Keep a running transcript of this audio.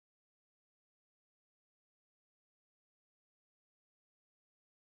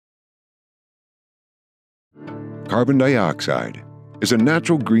Carbon dioxide is a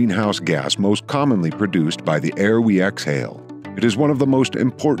natural greenhouse gas most commonly produced by the air we exhale. It is one of the most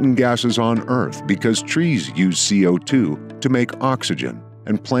important gases on Earth because trees use CO2 to make oxygen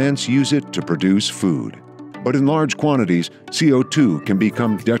and plants use it to produce food. But in large quantities, CO2 can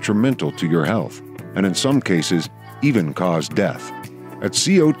become detrimental to your health, and in some cases, even cause death. At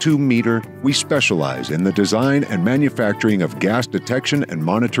CO2 Meter, we specialize in the design and manufacturing of gas detection and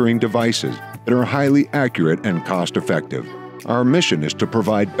monitoring devices that are highly accurate and cost-effective. Our mission is to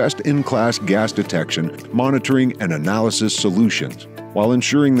provide best-in-class gas detection, monitoring, and analysis solutions while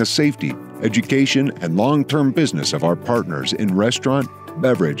ensuring the safety, education, and long-term business of our partners in restaurant,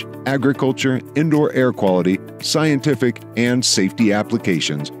 beverage, agriculture, indoor air quality, scientific, and safety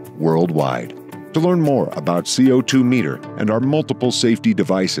applications worldwide. To learn more about CO2 Meter and our multiple safety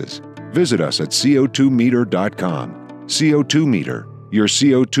devices, visit us at co2meter.com. CO2 Meter, your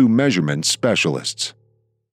CO2 measurement specialists.